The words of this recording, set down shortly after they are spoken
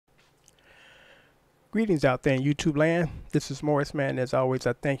Greetings out there in YouTube land. This is Morris, man. As always,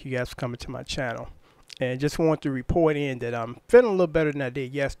 I thank you guys for coming to my channel. And just want to report in that I'm feeling a little better than I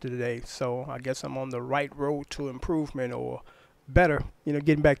did yesterday. So I guess I'm on the right road to improvement or better,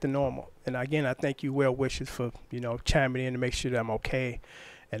 getting back to normal. And again, I thank you well wishes for, chiming in to make sure that I'm okay.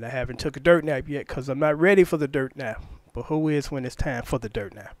 And I haven't took a dirt nap yet because I'm not ready for the dirt nap. But who is when it's time for the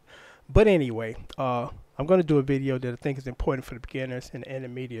dirt nap? But anyway, I'm going to do a video that I think is important for the beginners and the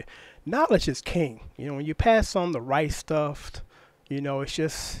intermediate. Knowledge is king. When you pass on the right stuff,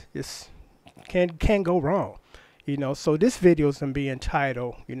 it's can't go wrong. So this video is going to be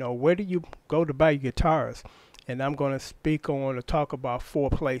entitled, where do you go to buy your guitars? And I'm going to speak on or talk about 4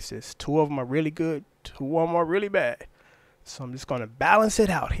 places. 2 of them are really good, 2 of them are really bad. So I'm just going to balance it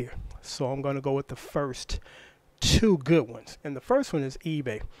out here. So I'm going to go with the first 2 good ones. And the first one is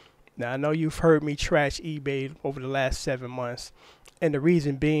eBay. Now, I know you've heard me trash eBay over the last 7 months. And the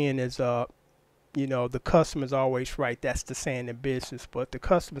reason being is, the customer's always right. That's the saying in business. But the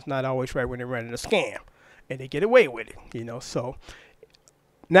customer's not always right when they're running a scam. And they get away with it, So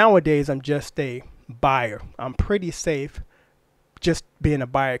nowadays, I'm just a buyer. I'm pretty safe just being a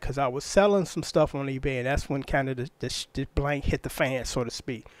buyer because I was selling some stuff on eBay. And that's when kind of the blank hit the fan, so to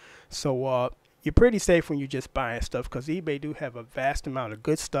speak. So, you're pretty safe when you're just buying stuff because eBay do have a vast amount of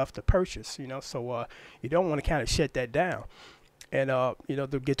good stuff to purchase, so you don't want to kind of shut that down. And,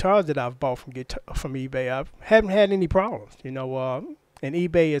 the guitars that I've bought from eBay, I haven't had any problems, and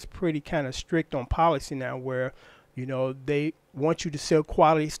eBay is pretty kind of strict on policy now where, they want you to sell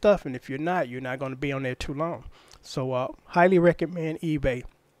quality stuff. And if you're not going to be on there too long. So highly recommend eBay.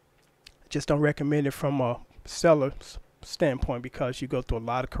 Just don't recommend it from a seller's standpoint because you go through a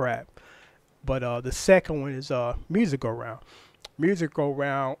lot of crap. But the second one is Music Go Round. Music Go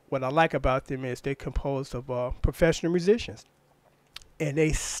Round, what I like about them is they're composed of professional musicians. And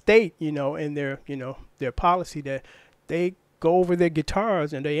they state, in their policy that they go over their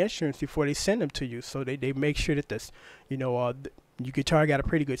guitars and their instruments before they send them to you. So they make sure that this, your guitar got a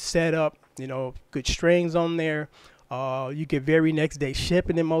pretty good setup, good strings on there. You get very next day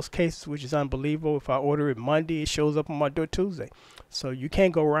shipping in most cases, which is unbelievable. If I order it Monday, it shows up on my door Tuesday. So you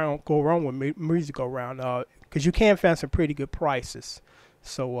can't go wrong with Music Go Round because you can find some pretty good prices.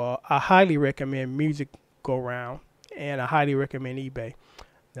 So I highly recommend Music Go Round, and I highly recommend eBay.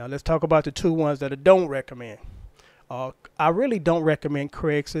 Now let's talk about the 2 ones that I don't recommend. I really don't recommend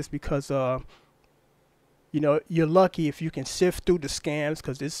Craigslist because you're lucky if you can sift through the scams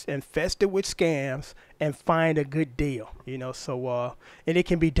because it's infested with scams and find a good deal, so, and it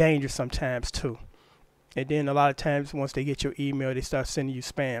can be dangerous sometimes too. And then a lot of times once they get your email, they start sending you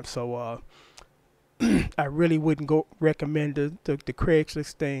spam. So, I really wouldn't recommend the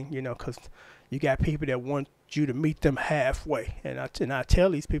Craigslist thing, because you got people that want you to meet them halfway. And I tell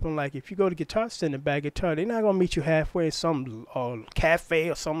these people, I'm like, if you go to Guitar Center and buy a guitar, they're not going to meet you halfway in some cafe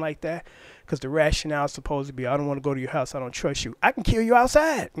or something like that. Because the rationale is supposed to be, I don't want to go to your house, I don't trust you. I can kill you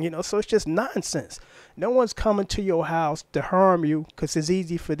outside, so it's just nonsense. No one's coming to your house to harm you because it's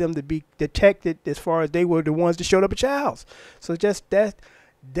easy for them to be detected as far as they were the ones that showed up at your house. So just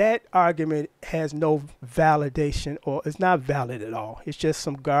that argument has no validation, or it's not valid at all. It's just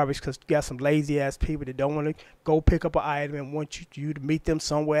some garbage because you got some lazy ass people that don't want to go pick up an item and want you to meet them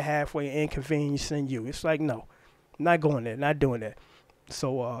somewhere halfway and inconveniencing you. It's like, no, I'm not going there, not doing that.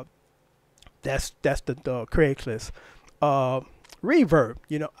 So that's the Craigslist. Reverb,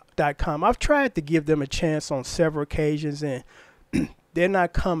 .com. I've tried to give them a chance on several occasions and they're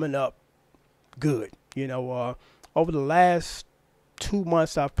not coming up good. Over the last 2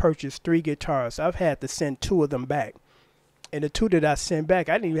 months, I've purchased 3 guitars. I've had to send 2 of them back. And the 2 that I sent back,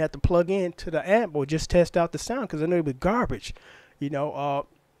 I didn't even have to plug in to the amp or just test out the sound because I knew it was garbage.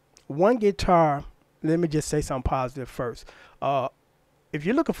 One guitar, let me just say something positive first. If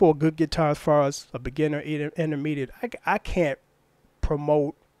you're looking for a good guitar as far as a beginner, intermediate, I can't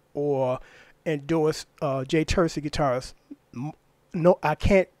promote or endorse Jay Tercey guitars. No, I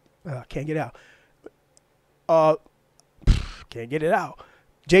can't get out. Can't get it out.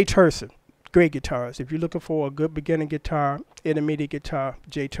 Jay Tercey, great guitars. If you're looking for a good beginner guitar, intermediate guitar,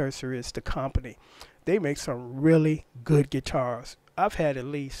 Jay Tercey is the company. They make some really good guitars. I've had at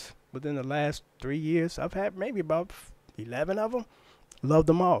least within the last 3 years, I've had maybe about 11 of them. Loved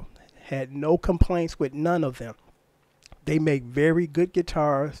them all. Had no complaints with none of them. They make very good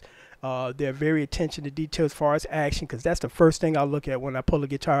guitars. They're very attention to detail as far as action because that's the first thing I look at when I pull a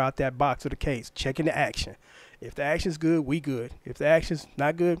guitar out that box or the case, checking the action. If the action's good, we good. If the action's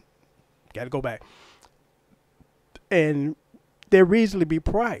not good, got to go back. And they're reasonably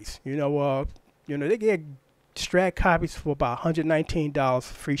priced. They get Strat copies for about $119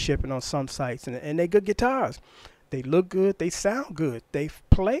 free shipping on some sites, and they good guitars. They look good, they sound good, they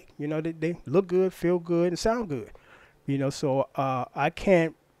play, they look good, feel good, and sound good. So I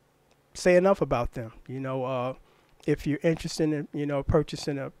can't say enough about them. If you're interested in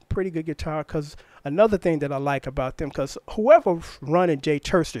purchasing a pretty good guitar, because another thing that I like about them, because whoever's running Jay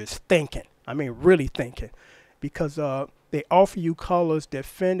Terster is thinking. I mean, really thinking, because they offer you colors that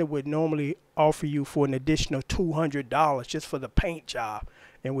Fender would normally offer you for an additional $200 just for the paint job.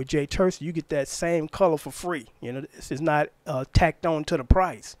 And with Jay Terster, you get that same color for free. This is not tacked on to the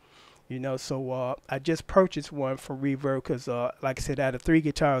price. So I just purchased one from Reverb because, like I said, out of 3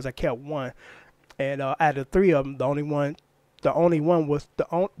 guitars, I kept one. And out of 3 of them, the only one was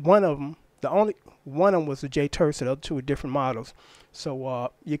one of them was the Jay Terster. The other 2 are different models.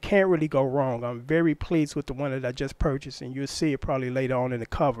 So you can't really go wrong. I'm very pleased with the one that I just purchased, and you'll see it probably later on in the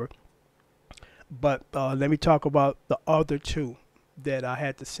cover. But let me talk about the other 2 that I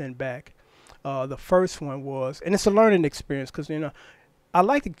had to send back. The first one was, and it's a learning experience because, I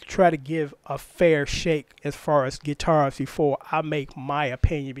like to try to give a fair shake as far as guitars before I make my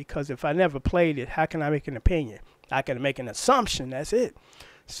opinion, because if I never played it, how can I make an opinion? I can make an assumption, that's it.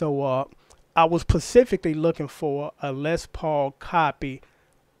 So I was specifically looking for a Les Paul copy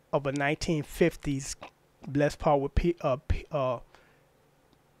of a 1950s Les Paul with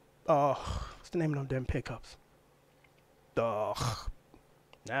what's the name of them damn pickups? Now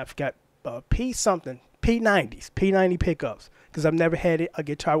I forgot, P90 pickups, because I've never had a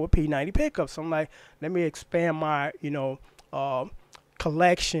guitar with P90 pickups. So I'm like, let me expand my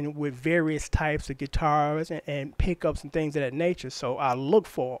collection with various types of guitars and pickups and things of that nature. So I looked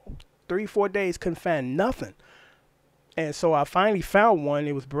for 3-4 days, couldn't find nothing. And so I finally found one.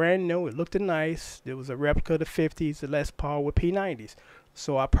 It was brand new. It looked nice. It was a replica of the 50s, the Les Paul with P90s.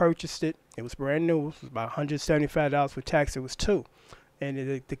 So I purchased it. It was brand new. It was about $175 with tax. It was 2.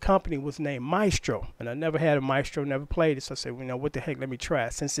 And the company was named Maestro. And I never had a Maestro, never played it. So I said, what the heck, let me try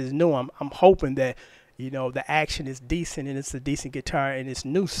it. Since it's new, I'm hoping that, the action is decent and it's a decent guitar in its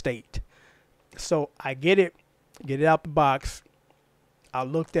new state. So I get it out the box. I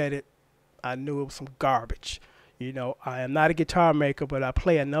looked at it. I knew it was some garbage. I am not a guitar maker, but I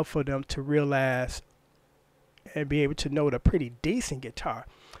play enough for them to realize and be able to know the pretty decent guitar.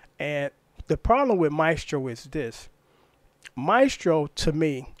 And the problem with Maestro is this. Maestro, to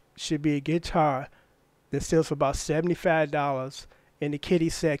me, should be a guitar that sells for about $75 in the kiddie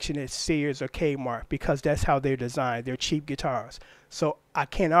section at Sears or Kmart, because that's how they're designed. They're cheap guitars. So I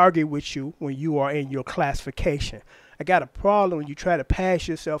can't argue with you when you are in your classification. I got a problem when you try to pass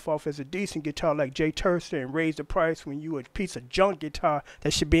yourself off as a decent guitar like Jay Terster and raise the price when you a piece of junk guitar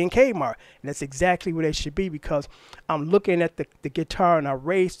that should be in Kmart. And that's exactly what it should be, because I'm looking at the guitar and I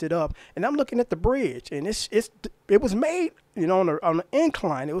raised it up and I'm looking at the bridge, and it was made on the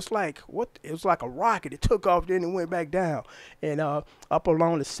incline. It was like it was like a rocket. It took off, then it went back down, and up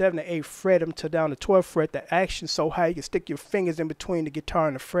along the 7th or 8th fret until down the 12th fret. The action so high you can stick your fingers in between the guitar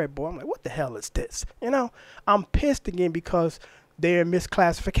and the fretboard. I'm like, what the hell is this? I'm pissed again because they're in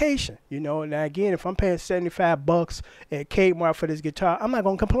misclassification. Now again, if I'm paying $75 at Kmart for this guitar, I'm not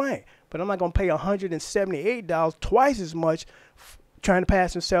gonna complain. But I'm not gonna pay $178, twice as much, trying to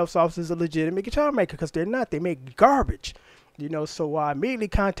pass themselves off as a legitimate guitar maker, because they're not. They make garbage. So I immediately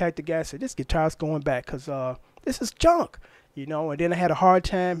contacted the guy and said, this guitar's going back because this is junk. And then I had a hard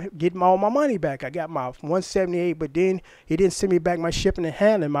time getting all my money back. I got my $178, but then he didn't send me back my shipping and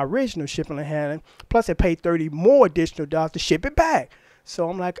handling, my original shipping and handling. Plus I paid $30 more additional dollars to ship it back. So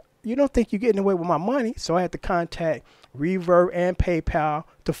I'm like, you don't think you're getting away with my money? So I had to contact Reverb and PayPal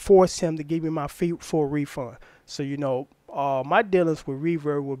to force him to give me my full refund. So, my dealings with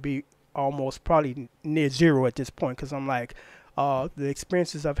Reverb will be almost probably near zero at this point, because I'm like, the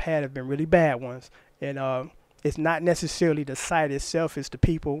experiences I've had have been really bad ones. And it's not necessarily the site itself, it's the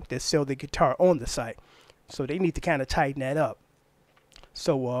people that sell the guitar on the site. So they need to kind of tighten that up.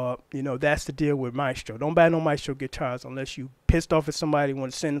 So, that's the deal with Maestro. Don't buy no Maestro guitars unless you pissed off at somebody and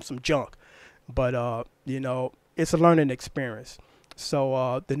want to send them some junk. But, it's a learning experience.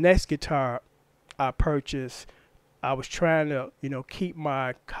 So the next guitar I purchased, I was trying to, keep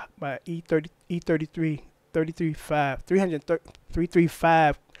my E33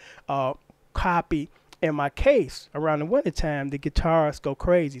 335 copy in my case. Around the winter time, the guitars go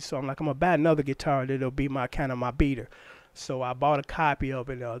crazy. So I'm like, I'm gonna buy another guitar that'll be my beater. So I bought a copy of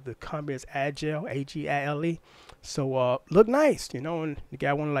it. The company is Agile, Agile. So look nice, and the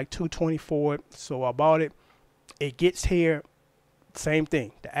guy wanted like $220 for it. So I bought it. It gets here. Same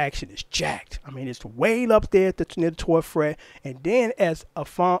thing. The action is jacked. I mean, it's way up there at near the 12th fret. And then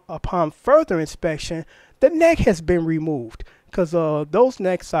upon further inspection, the neck has been removed because those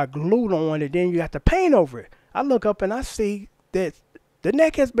necks are glued on and then you got the paint over it. I look up and I see that the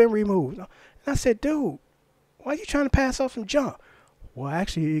neck has been removed. And I said, dude, why are you trying to pass off some junk? Well,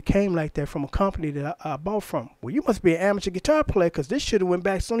 actually, it came like that from a company that I bought from. Well, you must be an amateur guitar player because this should have went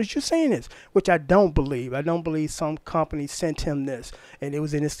back as soon as you seen this, which I don't believe. I don't believe some company sent him this, and it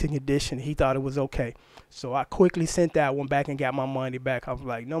was in this condition. He thought it was okay. So I quickly sent that one back and got my money back. I was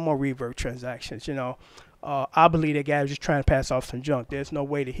like, no more reverb transactions, you know. I believe that guy was just trying to pass off some junk. There's no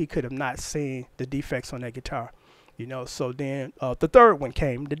way that he could have not seen the defects on that guitar. You know, so then the third one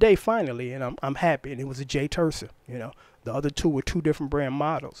came today finally, and I'm happy. And it was a Jay Tercer. You know, the other two were two different brand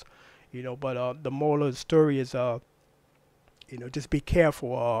models. You know, but the moral of the story is, you know, just be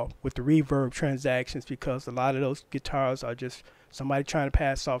careful with the reverb transactions because a lot of those guitars are just somebody trying to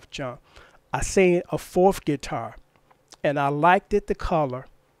pass off junk. I seen a fourth guitar, and I liked it, the color,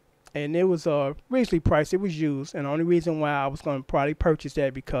 and it was reasonably priced. It was used, and the only reason why I was going to probably purchase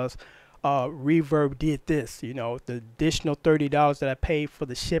that because Reverb did this, you know, the additional $30 that I paid for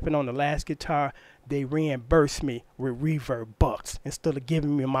the shipping on the last guitar, they reimbursed me with Reverb bucks instead of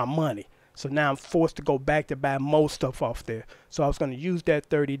giving me my money. So now I'm forced to go back to buy more stuff off there. So I was going to use that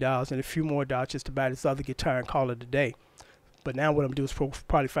 $30 and a few more dollars just to buy this other guitar and call it a day. But now what I'm doing is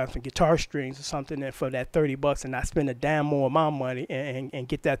probably find some guitar strings or something and for that $30 and not spend a damn more of my money and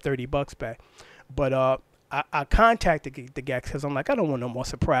get that $30 back. But I contacted the guy because I'm like, I don't want no more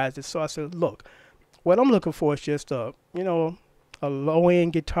surprises. So I said, look, what I'm looking for is just a, you know, a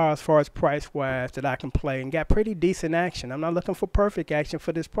low-end guitar as far as price-wise that I can play and got pretty decent action. I'm not looking for perfect action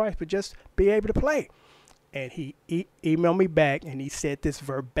for this price, but just be able to play. And he emailed me back and he said this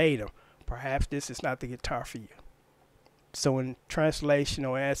verbatim, perhaps this is not the guitar for you. So in translation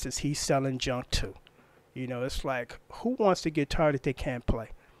or essence, he's selling junk too. You know, it's like, who wants a guitar that they can't play?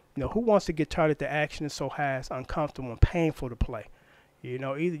 You know, who wants a guitar that the action is so high it's uncomfortable and painful to play? You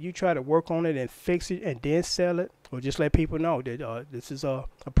know, either you try to work on it and fix it and then sell it, or just let people know that this is a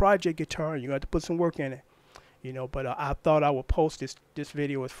project guitar and you have to put some work in it. You know, but I thought I would post this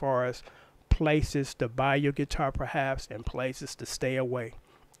video as far as places to buy your guitar perhaps and places to stay away.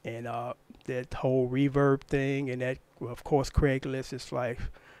 And that whole reverb thing and that, well, of course, Craigslist is like,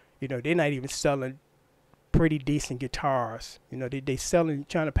 you know, they're not even selling pretty decent guitars. You know, they selling,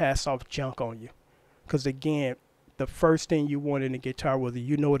 trying to pass off junk on you. Because again, the first thing you want in a guitar, whether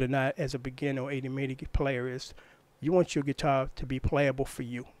you know it or not, as a beginner or intermediate player, is you want your guitar to be playable for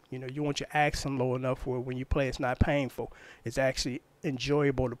you. You know, you want your accent low enough where when you play, it's not painful. It's actually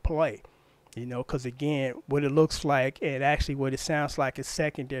enjoyable to play. You know, because again, what it looks like and actually what it sounds like is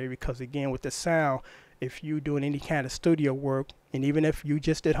secondary. Because again, with the sound, if you're doing any kind of studio work, and even if you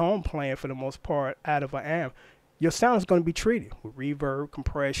just at home playing for the most part out of an amp, your sound is going to be treated with reverb,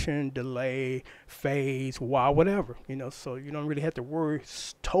 compression, delay, phase, wah, whatever. You know, so you don't really have to worry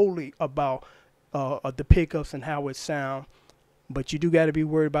totally about the pickups and how it sounds. But you do got to be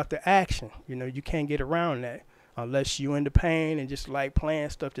worried about the action. You know, you can't get around that unless you into pain and just like playing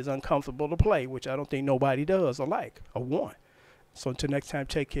stuff that's uncomfortable to play, which I don't think nobody does or like or want. So until next time,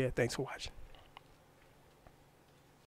 take care. Thanks for watching.